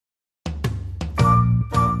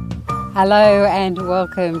Hello and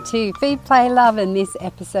welcome to Feed, Play, Love and this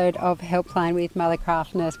episode of Helpline with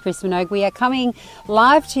Mothercraft nurse Chris Minogue. We are coming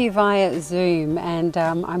live to you via Zoom, and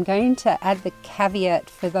I'm going to add the caveat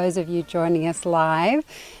for those of you joining us live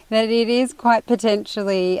that it is quite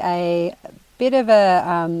potentially a bit of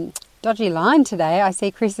a dodgy line today. I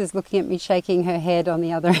see Chris is looking at me shaking her head on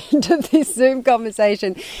the other end of this Zoom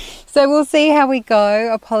conversation. So we'll see how we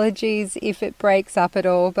go. Apologies if it breaks up at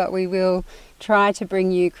all, but we will try to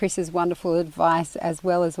bring you Chris's wonderful advice as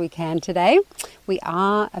well as we can today. We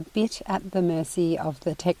are a bit at the mercy of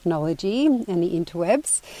the technology and the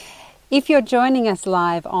interwebs. If you're joining us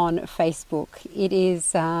live on Facebook, it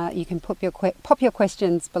is you can pop your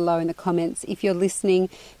questions below in the comments. If you're listening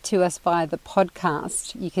to us via the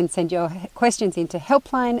podcast, you can send your questions into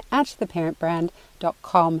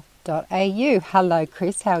helpline@theparentbrand.com.au. Hello,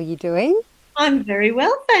 Chris. How are you doing? I'm very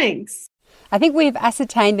well, thanks. I think we've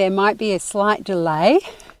ascertained there might be a slight delay.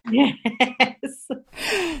 Yes.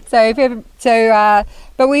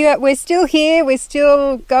 But we're still here. We're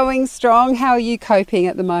still going strong. How are you coping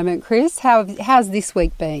at the moment, Chris? How's this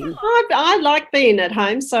week been? I like being at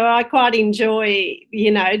home, so I quite enjoy,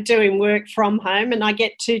 doing work from home, and I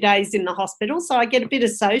get 2 days in the hospital, so I get a bit of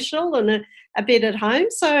social and a bit at home.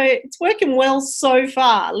 So it's working well so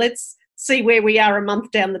far. Let's see where we are a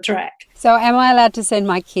month down the track. So am I allowed to send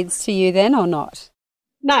my kids to you then or not?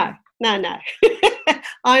 No.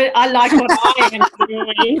 I like what I am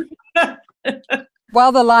doing.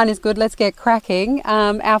 While the line is good, let's get cracking.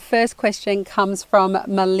 Our first question comes from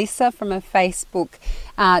Melissa from a Facebook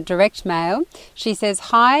direct mail. She says,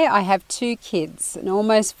 "Hi, I have 2 kids, an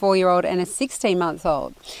almost 4-year-old and a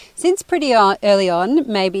 16-month-old. Since pretty early on,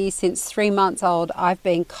 maybe since 3 months old, I've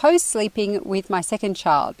been co-sleeping with my second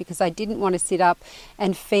child because I didn't want to sit up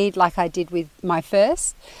and feed like I did with my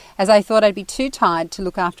first, as I thought I'd be too tired to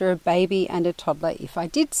look after a baby and a toddler if I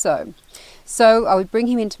did so. So I would bring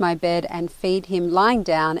him into my bed and feed him lying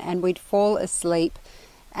down, and we'd fall asleep.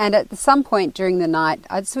 And at some point during the night,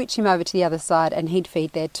 I'd switch him over to the other side and he'd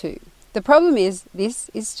feed there too. The problem is this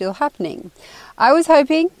is still happening. I was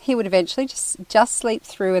hoping he would eventually just sleep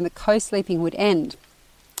through and the co-sleeping would end.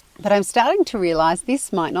 But I'm starting to realise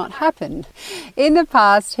this might not happen. In the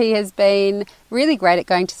past, he has been really great at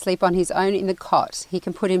going to sleep on his own in the cot. He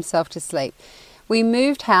can put himself to sleep. We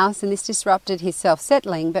moved house and this disrupted his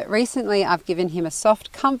self-settling, but recently I've given him a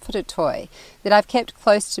soft comforter toy that I've kept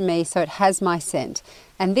close to me so it has my scent.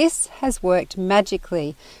 And this has worked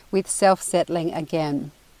magically with self-settling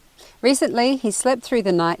again. Recently, he slept through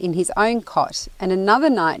the night in his own cot, and another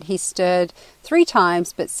night he stirred 3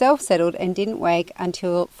 times but self-settled and didn't wake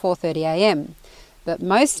until 4:30 a.m. But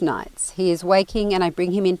most nights he is waking and I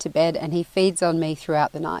bring him into bed and he feeds on me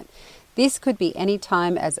throughout the night. This could be any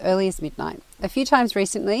time as early as midnight. A few times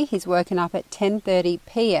recently, he's woken up at 10:30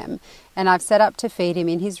 p.m. and I've set up to feed him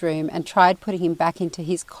in his room and tried putting him back into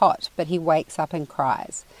his cot, but he wakes up and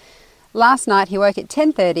cries. Last night, he woke at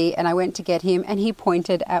 10:30 and I went to get him and he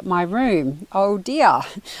pointed at my room. Oh dear.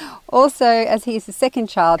 Also, as he is the second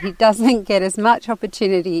child, he doesn't get as much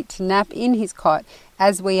opportunity to nap in his cot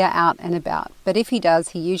as we are out and about. But if he does,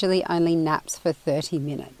 he usually only naps for 30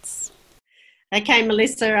 minutes. Okay,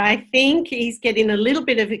 Melissa, I think he's getting a little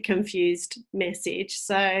bit of a confused message.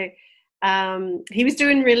 So he was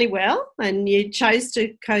doing really well and you chose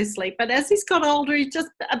to co-sleep. But as he's got older, he's just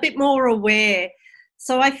a bit more aware.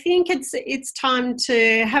 So I think it's time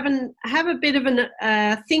to have a bit of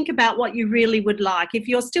a think about what you really would like. If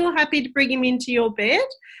you're still happy to bring him into your bed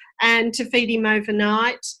and to feed him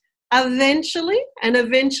overnight, eventually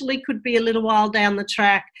could be a little while down the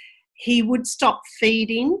track, he would stop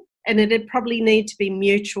feeding. And it'd probably need to be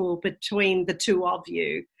mutual between the two of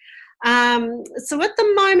you. So at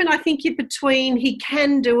the moment, I think you're between he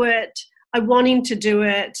can do it, I want him to do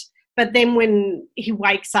it, but then when he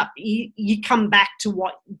wakes up, you come back to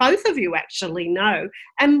what both of you actually know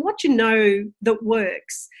and what you know that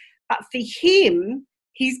works. But for him,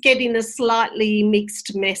 he's getting a slightly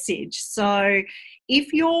mixed message. So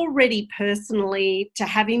if you're ready personally to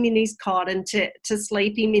have him in his cot and to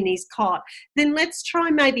sleep him in his cot, then let's try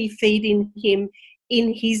maybe feeding him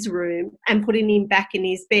in his room and putting him back in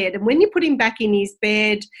his bed. And when you put him back in his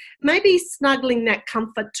bed, maybe snuggling that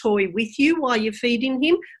comfort toy with you while you're feeding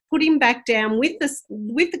him, put him back down with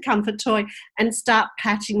the comfort toy and start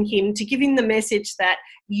patting him to give him the message that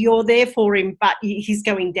you're there for him, but he's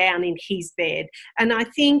going down in his bed. And I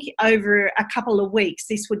think over a couple of weeks,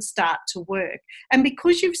 this would start to work. And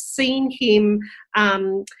because you've seen him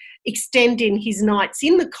extending his nights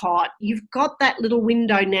in the cot, you've got that little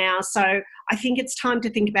window now. So I think it's time to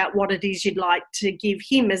think about what it is you'd like to give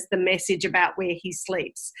him as the message about where he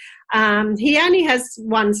sleeps. He only has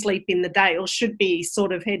one sleep in the day, or should be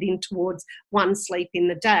sort of heading towards one sleep in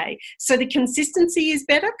the day. So the consistency is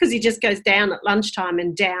better because he just goes down at lunchtime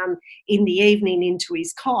and down in the evening into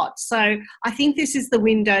his cot. So I think this is the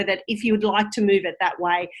window that if you would like to move it that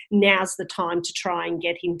way, now's the time to try and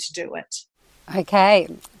get him to do it. Okay.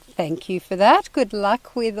 Thank you for that. Good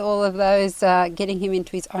luck with all of those, getting him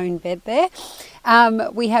into his own bed there.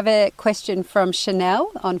 We have a question from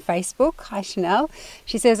Chanel on Facebook. Hi, Chanel.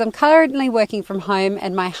 She says, I'm currently working from home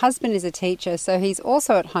and my husband is a teacher, so he's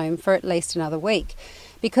also at home for at least another week.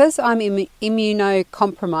 Because I'm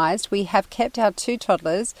immunocompromised, we have kept our 2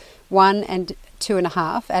 toddlers, 1 and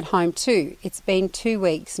 2.5, at home too. It's been 2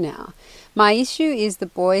 weeks now. My issue is the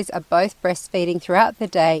boys are both breastfeeding throughout the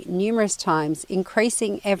day numerous times,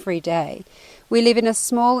 increasing every day. We live in a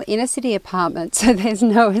small inner city apartment, so there's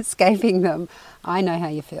no escaping them. I know how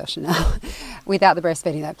you feel, Chanel, without the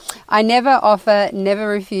breastfeeding though. I never offer, never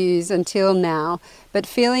refuse until now, but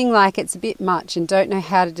feeling like it's a bit much and don't know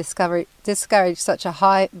how to discourage such a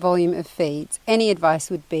high volume of feeds. Any advice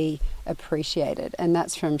would be appreciated. And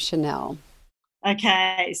that's from Chanel.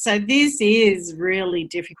 Okay, so this is really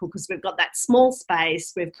difficult because we've got that small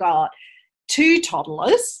space. We've got 2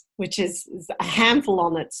 toddlers, which is a handful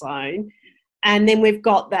on its own. And then we've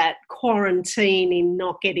got that quarantine in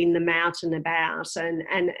not getting them out and about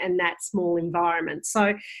and that small environment.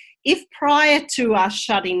 So if prior to us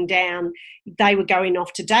shutting down, they were going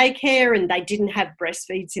off to daycare and they didn't have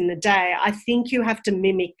breastfeeds in the day, I think you have to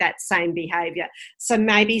mimic that same behaviour. So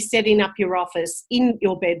maybe setting up your office in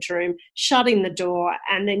your bedroom, shutting the door,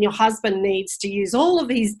 and then your husband needs to use all of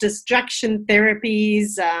his distraction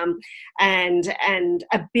therapies and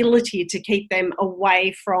ability to keep them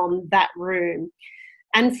away from that room,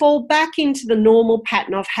 and fall back into the normal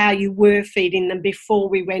pattern of how you were feeding them before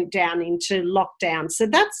we went down into lockdown. So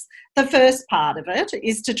that's the first part of it,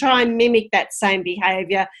 is to try and mimic that same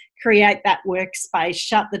behaviour, create that workspace,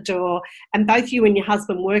 shut the door, and both you and your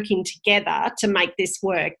husband working together to make this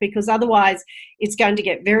work, because otherwise it's going to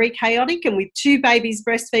get very chaotic. And with 2 babies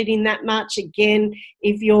breastfeeding that much, again,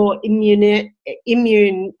 if you're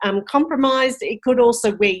immune compromised, it could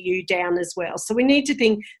also wear you down as well. So we need to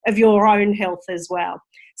think of your own health as well.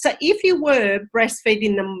 So if you were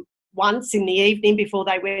breastfeeding them once in the evening before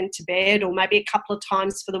they went to bed, or maybe a couple of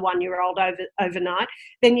times for the 1-year-old overnight,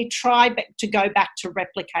 then you try to go back to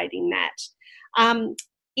replicating that.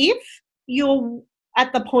 If you're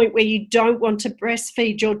at the point where you don't want to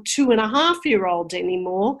breastfeed your 2.5-year-old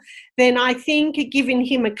anymore, then I think giving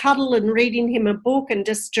him a cuddle and reading him a book and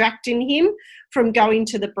distracting him from going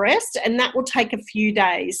to the breast, and that will take a few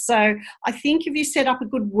days. So I think if you set up a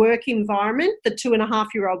good work environment, the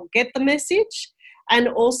 2.5-year-old will get the message. And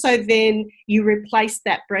also then you replace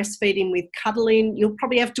that breastfeeding with cuddling. You'll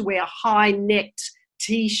probably have to wear a high-necked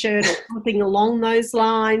T-shirt or something along those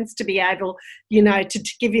lines to be able,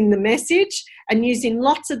 to give him the message, and using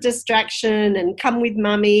lots of distraction and come with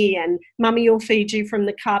mummy and mummy will feed you from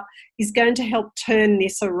the cup is going to help turn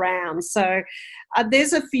this around. So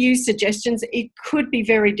there's a few suggestions. It could be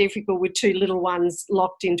very difficult with 2 little ones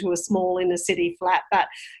locked into a small inner city flat, but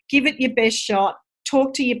give it your best shot.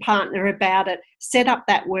 Talk to your partner about it, set up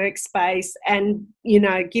that workspace, and,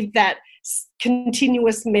 give that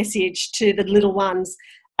continuous message to the little ones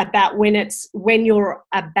about when you're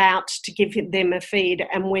about to give them a feed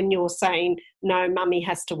and when you're saying, no, mummy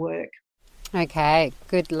has to work. Okay,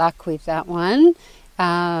 good luck with that one.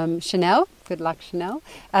 Chanel, good luck, Chanel.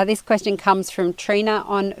 This question comes from Trina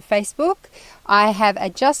on Facebook. I have a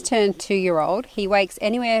just turned 2-year-old. He wakes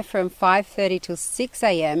anywhere from 5:30 till 6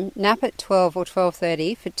 a.m, nap at 12 or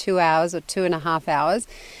 12:30 for 2 hours or 2.5 hours.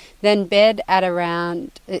 Then bed at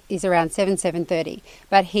around 7:30.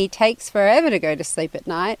 But he takes forever to go to sleep at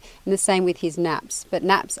night, and the same with his naps. But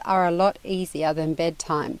naps are a lot easier than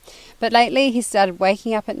bedtime. But lately he started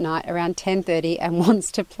waking up at night around 10:30 and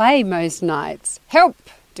wants to play most nights. Help!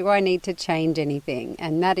 Do I need to change anything?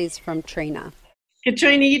 And that is from Trina.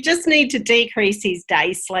 Katrina, you just need to decrease his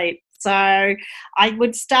day sleep. So I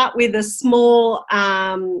would start with a small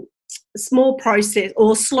process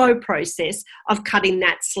or slow process of cutting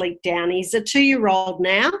that sleep down. He's a 2-year-old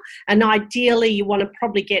now, and ideally you want to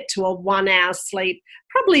probably get to a 1-hour sleep,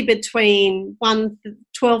 probably between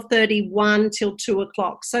 12:31 till 2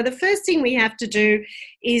 o'clock. So the first thing we have to do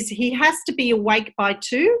is he has to be awake by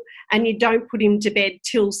 2, and you don't put him to bed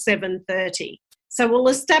till 7:30. So we'll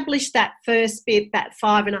establish that first bit, that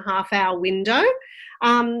 5.5 hour window.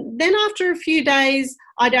 Then after a few days,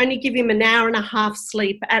 I'd only give him an hour and a half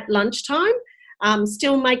sleep at lunchtime,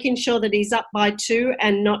 still making sure that he's up by 2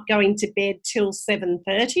 and not going to bed till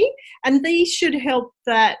 7:30. And these should help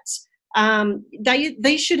that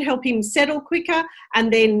they should help him settle quicker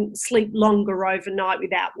and then sleep longer overnight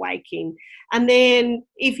without waking. And then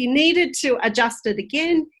if you needed to adjust it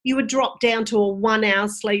again, you would drop down to a 1 hour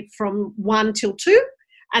sleep from 1 till 2,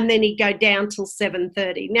 and then he'd go down till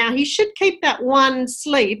 7:30. Now, he should keep that one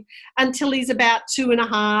sleep until he's about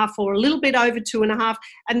 2.5 or a little bit over 2.5,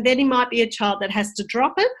 and then he might be a child that has to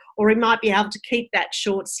drop it, or he might be able to keep that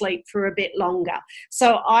short sleep for a bit longer.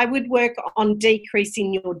 So I would work on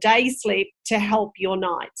decreasing your day sleep to help your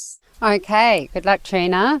nights. Okay, good luck,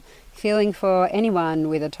 Trina. Feeling for anyone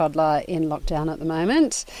with a toddler in lockdown at the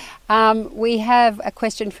moment. We have a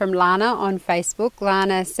question from Lana on Facebook.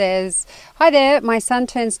 Lana says, "Hi there, my son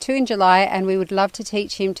turns 2 in July and we would love to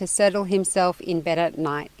teach him to settle himself in bed at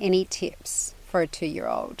night. Any tips for a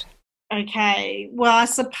 2-year-old?" Okay, well, I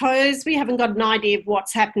suppose we haven't got an idea of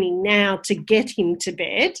what's happening now to get him to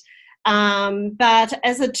bed. But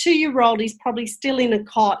as a 2-year-old, he's probably still in a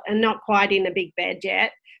cot and not quite in a big bed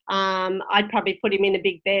yet. I'd probably put him in a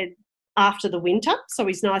big bed after the winter, so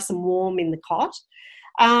he's nice and warm in the cot.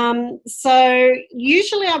 So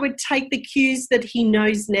usually I would take the cues that he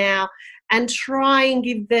knows now and try and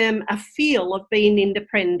give them a feel of being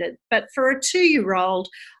independent. But for a 2-year-old,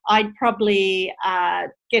 I'd probably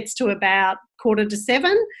gets to about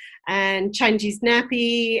 6:45 and change his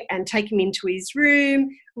nappy and take him into his room,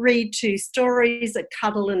 read 2 stories, a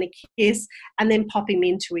cuddle and a kiss, and then pop him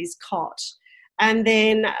into his cot. And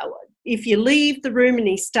then if you leave the room and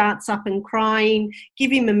he starts up and crying,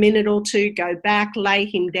 give him a minute or 2, go back, lay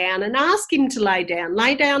him down and ask him to lay down.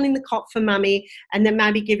 Lay down in the cot for mummy, and then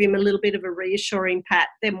maybe give him a little bit of a reassuring pat,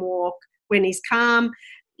 then walk. When he's calm,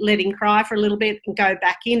 let him cry for a little bit and go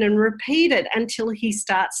back in and repeat it until he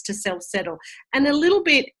starts to self-settle. And a little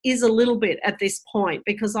bit is a little bit at this point,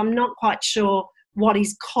 because I'm not quite sure what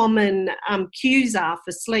his common cues are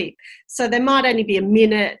for sleep. So there might only be a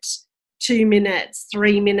minute, 2 minutes,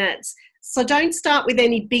 3 minutes. So don't start with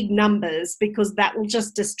any big numbers, because that will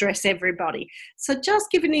just distress everybody. So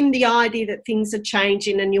just giving him the idea that things are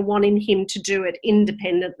changing and you're wanting him to do it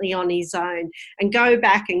independently on his own, and go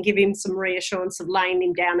back and give him some reassurance of laying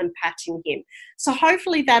him down and patting him. So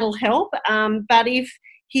hopefully that'll help. But if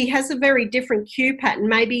he has a very different cue pattern,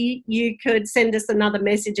 maybe you could send us another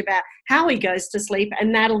message about how he goes to sleep,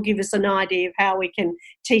 and that'll give us an idea of how we can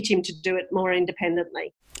teach him to do it more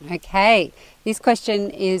independently. Okay, this question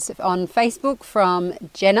is on Facebook from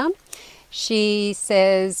Jenna. She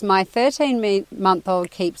says, "My 13-month-old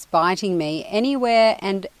keeps biting me anywhere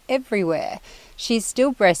and everywhere. She's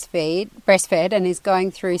still breastfed and is going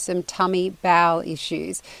through some tummy bowel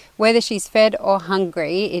issues. Whether she's fed or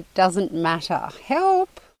hungry, it doesn't matter.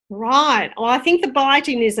 Help." Right. Well, I think the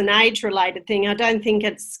biting is an age-related thing. I don't think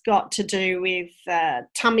it's got to do with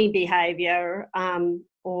tummy behaviour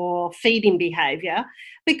or feeding behaviour,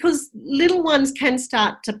 because little ones can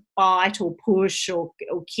start to bite or push or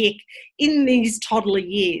kick in these toddler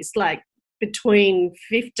years, like between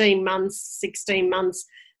 15 months, 16 months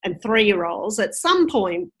and 3-year-olds. At some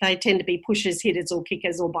point, they tend to be pushers, hitters or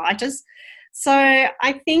kickers or biters. So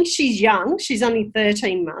I think she's young. She's only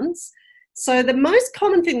 13 months. So the most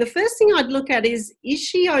common thing, the first thing I'd look at is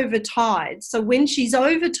she overtired? So when she's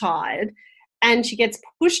overtired and she gets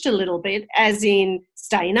pushed a little bit, as in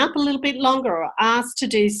staying up a little bit longer or asked to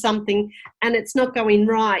do something and it's not going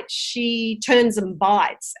right, she turns and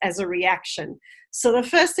bites as a reaction. So the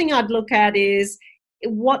first thing I'd look at is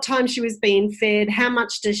what time she was being fed, how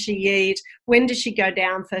much does she eat, when does she go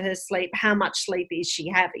down for her sleep, how much sleep is she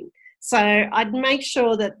having. So I'd make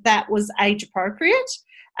sure that that was age appropriate.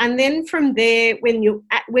 And then from there,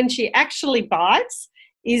 when she actually bites,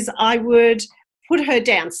 is I would put her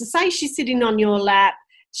down. So say she's sitting on your lap,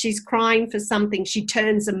 she's crying for something, she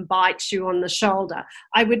turns and bites you on the shoulder.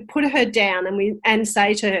 I would put her down and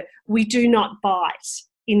say to her, we do not bite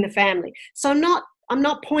in the family. So I'm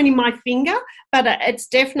not pointing my finger, but it's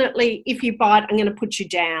definitely, if you bite, I'm going to put you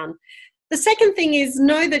down. The second thing is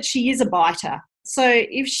know that she is a biter. So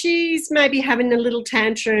if she's maybe having a little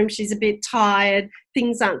tantrum, she's a bit tired,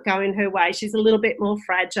 things aren't going her way, she's a little bit more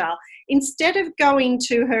fragile, instead of going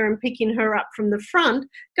to her and picking her up from the front,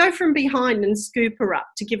 go from behind and scoop her up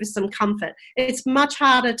to give her some comfort. It's much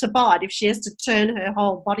harder to bite if she has to turn her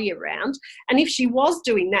whole body around. And if she was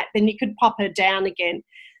doing that, then you could pop her down again.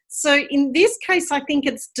 So in this case, I think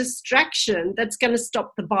it's distraction that's going to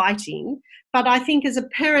stop the biting. But I think as a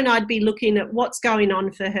parent, I'd be looking at what's going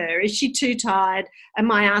on for her. Is she too tired?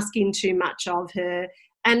 Am I asking too much of her?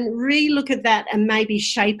 And re-look at that and maybe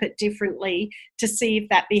shape it differently to see if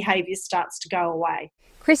that behaviour starts to go away.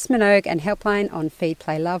 Chris Minogue and Helpline on Feed,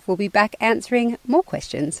 Play, Love will be back answering more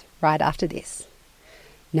questions right after this.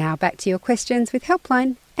 Now back to your questions with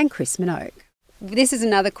Helpline and Chris Minogue. This is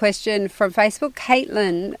another question from Facebook.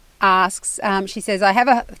 Caitlin asks, she says, I have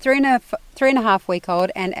a three and a half week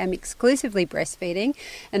old and am exclusively breastfeeding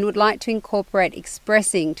and would like to incorporate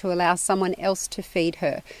expressing to allow someone else to feed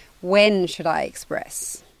her. When should I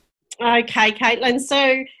express? Okay, Caitlin.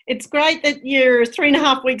 So it's great that you're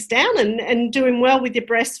 3.5 weeks down and doing well with your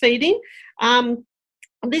breastfeeding.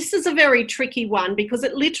 This is a very tricky one because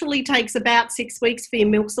it literally takes about 6 weeks for your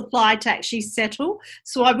milk supply to actually settle.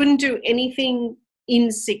 So I wouldn't do anything in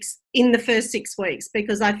the first 6 weeks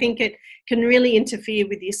because I think it can really interfere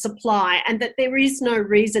with your supply and that there is no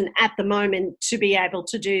reason at the moment to be able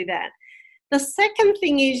to do that. The second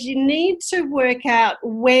thing is you need to work out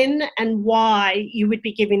when and why you would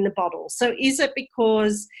be giving the bottle. So is it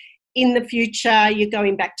because in the future you're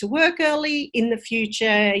going back to work early, in the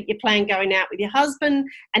future you plan going out with your husband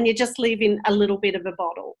and you're just leaving a little bit of a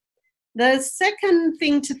bottle? The second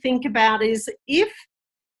thing to think about is if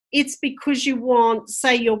it's because you want,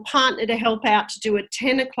 say, your partner to help out to do a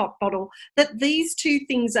 10 o'clock bottle, that these two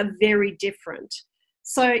things are very different.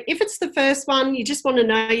 So if it's the first one, you just want to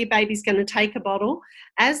know your baby's going to take a bottle.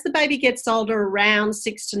 As the baby gets older, around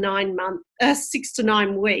 6 to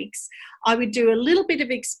 9 weeks, I would do a little bit of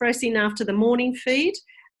expressing after the morning feed.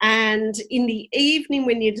 And in the evening,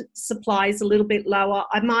 when your supply is a little bit lower,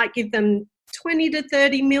 I might give them 20 to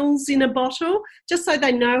 30 mils in a bottle, just so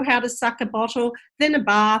they know how to suck a bottle, then a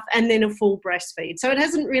bath, and then a full breastfeed. So it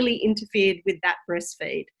hasn't really interfered with that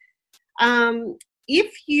breastfeed.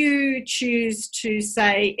 If you choose to,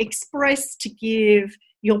 say, express to give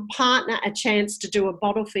your partner a chance to do a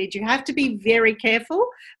bottle feed, you have to be very careful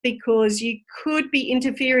because you could be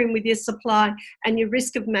interfering with your supply and your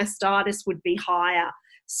risk of mastitis would be higher.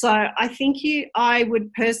 So I think I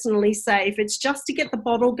would personally say if it's just to get the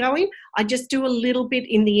bottle going, I just do a little bit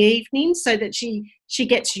in the evening so that she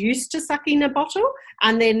gets used to sucking a bottle,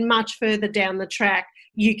 and then much further down the track,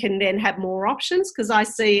 you can then have more options because I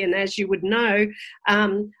see, and as you would know,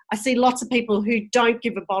 I see lots of people who don't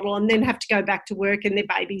give a bottle and then have to go back to work and their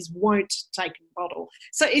babies won't take a bottle.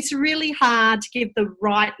 So it's really hard to give the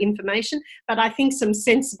right information, but I think some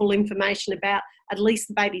sensible information about at least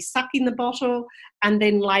the baby sucking the bottle and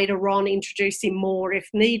then later on introducing more if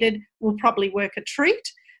needed will probably work a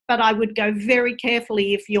treat. But I would go very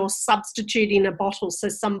carefully if you're substituting a bottle so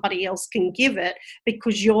somebody else can give it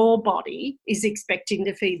because your body is expecting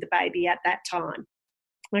to feed the baby at that time.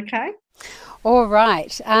 Okay? All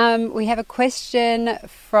right. We have a question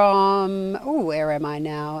from, where am I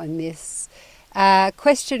now in this?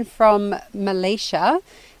 Question from Melisha.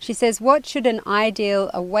 She says, what should an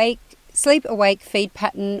ideal sleep-awake feed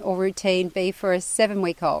pattern or routine be for a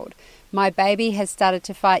 7-week-old? My baby has started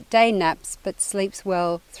to fight day naps but sleeps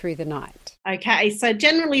well through the night. Okay, so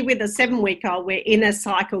generally with a 7-week-old, we're in a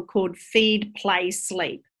cycle called feed, play,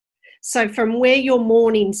 sleep. So from where your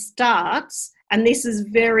morning starts, and this is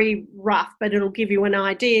very rough, but it'll give you an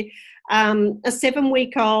idea, a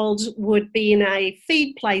 7-week-old would be in a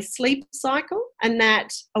feed, play, sleep cycle, and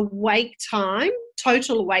that awake time,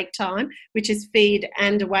 total awake time, which is feed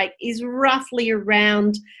and awake, is roughly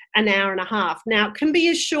around an hour and a half. Now, it can be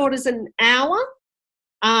as short as an hour,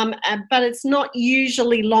 but it's not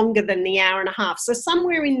usually longer than the hour and a half. So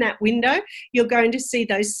somewhere in that window, you're going to see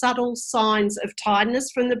those subtle signs of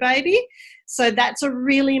tiredness from the baby. So that's a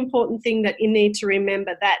really important thing that you need to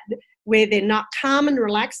remember, that where they're not calm and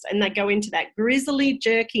relaxed and they go into that grizzly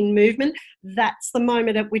jerking movement, that's the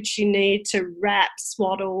moment at which you need to wrap,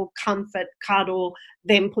 swaddle, comfort, cuddle,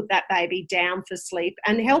 then put that baby down for sleep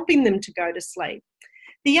and helping them to go to sleep.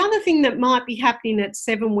 The other thing that might be happening at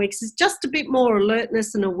 7 weeks is just a bit more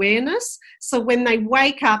alertness and awareness. So when they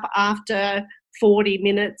wake up after 40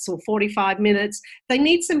 minutes or 45 minutes, they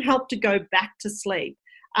need some help to go back to sleep.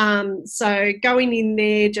 So going in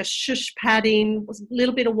there, just shush padding, a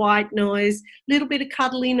little bit of white noise, a little bit of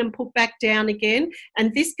cuddling and put back down again.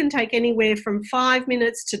 And this can take anywhere from 5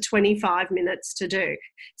 minutes to 25 minutes to do.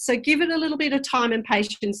 So give it a little bit of time and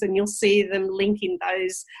patience and you'll see them linking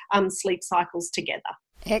those sleep cycles together.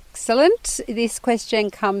 Excellent. This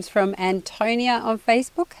question comes from Antonia on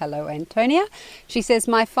Facebook. Hello, Antonia. She says,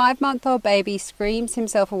 my 5-month-old baby screams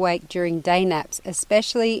himself awake during day naps,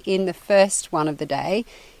 especially in the first one of the day.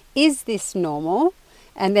 Is this normal?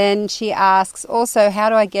 And then she asks, also, how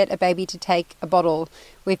do I get a baby to take a bottle?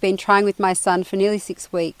 We've been trying with my son for nearly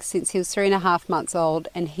 6 weeks since he was 3.5 months old,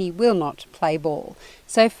 and he will not play ball.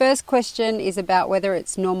 So first question is about whether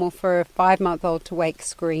it's normal for a 5-month-old to wake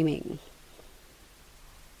screaming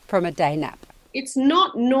from a day nap. It's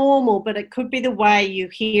not normal, but it could be the way you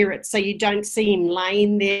hear it. So you don't see him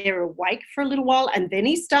laying there awake for a little while and then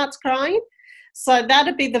he starts crying. So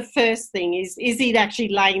that'd be the first thing, is he actually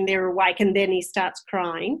laying there awake and then he starts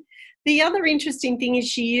crying? The other interesting thing is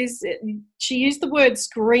she used the word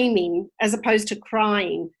screaming as opposed to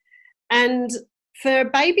crying. And for a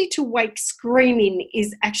baby to wake screaming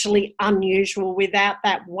is actually unusual without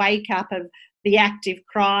that wake up of the active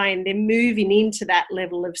cry and then moving into that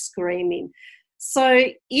level of screaming. So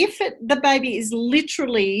if the baby is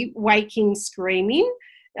literally waking screaming,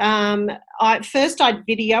 I'd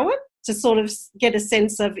video it to sort of get a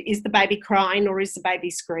sense of, is the baby crying or is the baby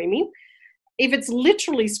screaming? If it's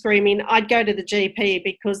literally screaming, I'd go to the GP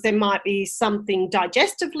because there might be something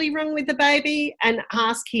digestively wrong with the baby and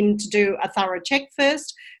ask him to do a thorough check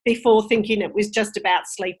first before thinking it was just about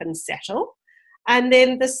sleep and settle. And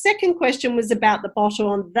then the second question was about the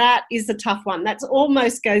bottle, and that is a tough one. That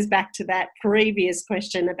almost goes back to that previous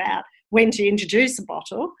question about when to introduce a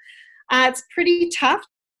bottle. It's pretty tough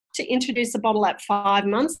to introduce a bottle at 5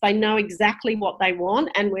 months. They know exactly what they want,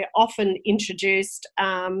 and we're often introduced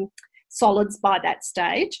solids by that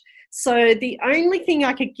stage. So the only thing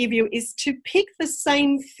I could give you is to pick the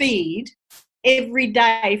same feed every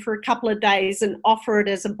day for a couple of days and offer it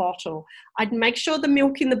as a bottle. I'd make sure the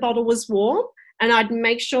milk in the bottle was warm, and I'd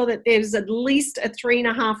make sure that there's at least a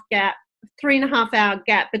 3.5 hour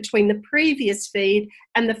gap between the previous feed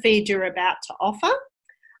and the feed you're about to offer.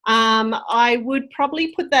 I would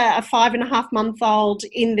probably put a 5.5-month-old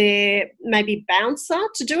in their maybe bouncer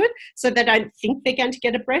to do it so they don't think they're going to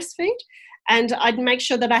get a breastfeed. And I'd make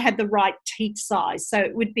sure that I had the right teat size. So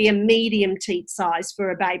it would be a medium teat size for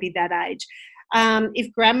a baby that age.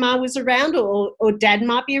 If grandma was around or dad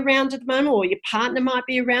might be around at the moment, or your partner might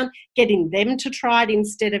be around, getting them to try it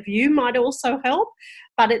instead of you might also help.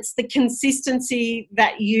 But it's the consistency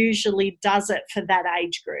that usually does it for that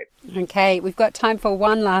age group. Okay, we've got time for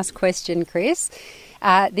one last question, Chris.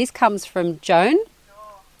 This comes from Joan.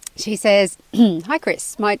 She says, hi,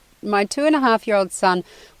 Chris. My 2.5-year-old son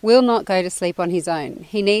will not go to sleep on his own.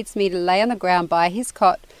 He needs me to lay on the ground by his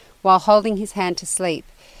cot while holding his hand to sleep.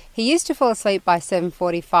 He used to fall asleep by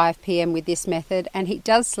 7:45 p.m. with this method, and he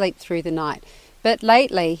does sleep through the night. But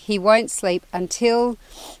lately, he won't sleep until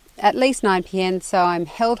at least 9 p.m, so I'm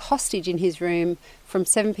held hostage in his room from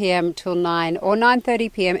 7 p.m. till 9 or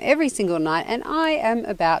 9:30 p.m. every single night, and I am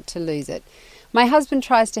about to lose it. My husband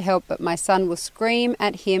tries to help, but my son will scream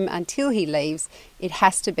at him until he leaves. It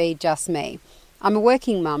has to be just me. I'm a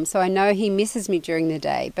working mum, so I know he misses me during the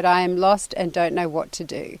day, but I am lost and don't know what to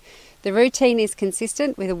do. The routine is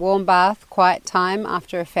consistent with a warm bath, quiet time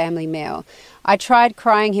after a family meal. I tried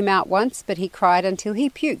crying him out once, but he cried until he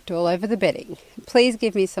puked all over the bedding. Please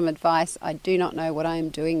give me some advice. I do not know what I am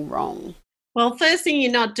doing wrong. Well, first thing,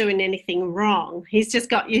 you're not doing anything wrong. He's just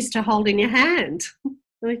got used to holding your hand.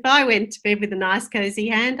 If I went to bed with a nice cosy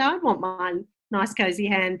hand, I'd want my nice cosy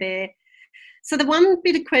hand there. So the one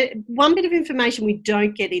bit of information we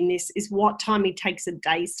don't get in this is what time he takes a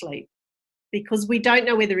day sleep, because we don't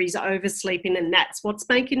know whether he's oversleeping, and that's what's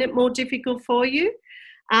making it more difficult for you.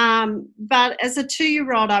 But as a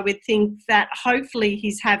 2-year-old, I would think that hopefully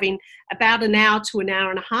he's having about an hour to an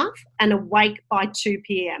hour and a half and awake by 2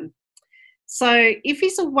 p.m. So if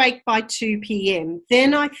he's awake by 2 p.m,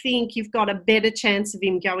 then I think you've got a better chance of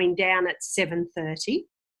him going down at 7:30,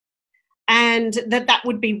 and that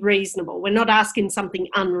would be reasonable. We're not asking something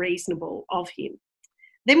unreasonable of him.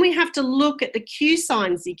 Then we have to look at the cue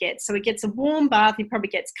signs he gets. So he gets a warm bath, he probably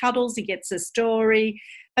gets cuddles, he gets a story,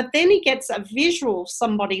 but then he gets a visual of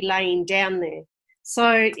somebody laying down there.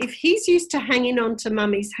 So if he's used to hanging on to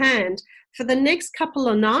mummy's hand, for the next couple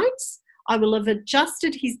of nights, I will have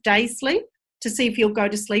adjusted his day sleep to see if he'll go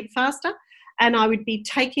to sleep faster, and I would be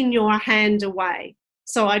taking your hand away.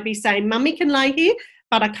 So I'd be saying, mummy can lay here,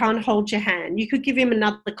 but I can't hold your hand. You could give him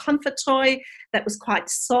another comfort toy that was quite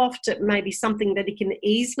soft. It may be something that he can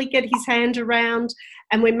easily get his hand around.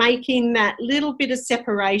 And we're making that little bit of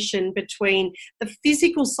separation between the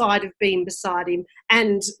physical side of being beside him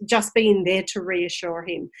and just being there to reassure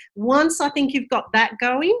him. Once I think you've got that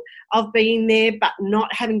going, of being there but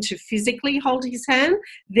not having to physically hold his hand,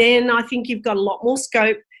 then I think you've got a lot more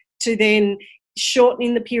scope to then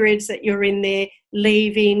shortening the periods that you're in there,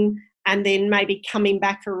 leaving, and then maybe coming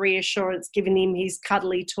back for reassurance, giving him his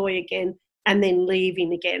cuddly toy again, and then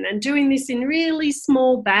leaving again, and doing this in really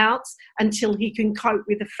small bouts until he can cope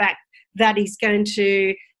with the fact that he's going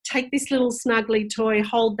to take this little snuggly toy,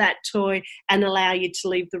 hold that toy, and allow you to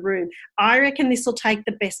leave the room. I reckon this will take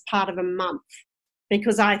the best part of a month,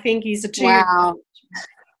 because I think he's a 2 year old.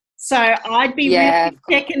 So I'd be really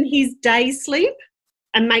checking his day sleep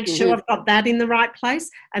and make sure I've got that in the right place.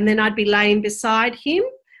 And then I'd be laying beside him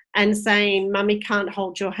and saying, Mummy can't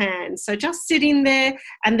hold your hand. So just sit in there,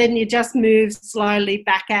 and then you just move slowly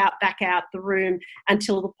back out the room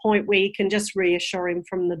until the point where you can just reassure him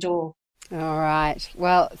from the door. All right.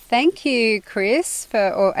 Well, thank you, Chris,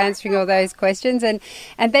 for answering all those questions. And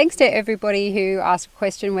thanks to everybody who asked a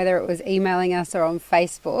question, whether it was emailing us or on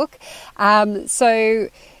Facebook. So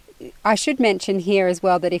I should mention here as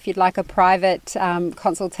well that if you'd like a private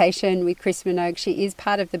consultation with Chris Minogue, she is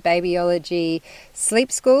part of the Babyology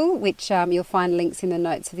Sleep School, which you'll find links in the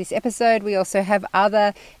notes of this episode. We also have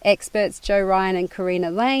other experts, Joe Ryan and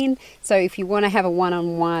Karina Lane. So if you want to have a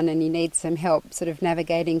one-on-one and you need some help sort of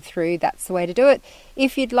navigating through, that's the way to do it.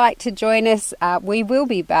 If you'd like to join us, we will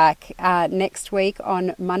be back next week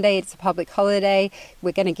on Monday. It's a public holiday.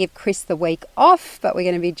 We're going to give Chris the week off, but we're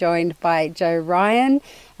going to be joined by Joe Ryan.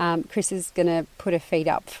 Chris is going to put her feet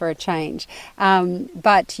up for a change.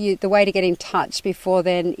 But the way to get in touch before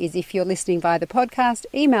then is, if you're listening via the podcast,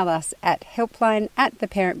 email us at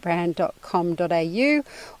helpline@theparentbrand.com.au,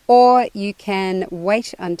 or you can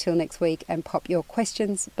wait until next week and pop your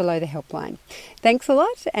questions below the helpline. Thanks a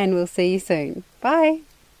lot, and we'll see you soon. Bye.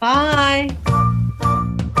 Bye.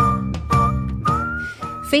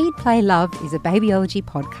 Feed, Play, Love is a babyology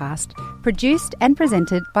podcast produced and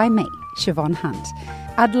presented by me, Siobhan Hunt.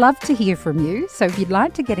 I'd love to hear from you, so if you'd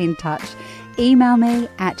like to get in touch, email me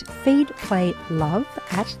at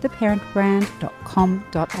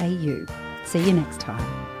feedplaylove@theparentbrand.com.au. See you next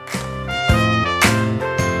time.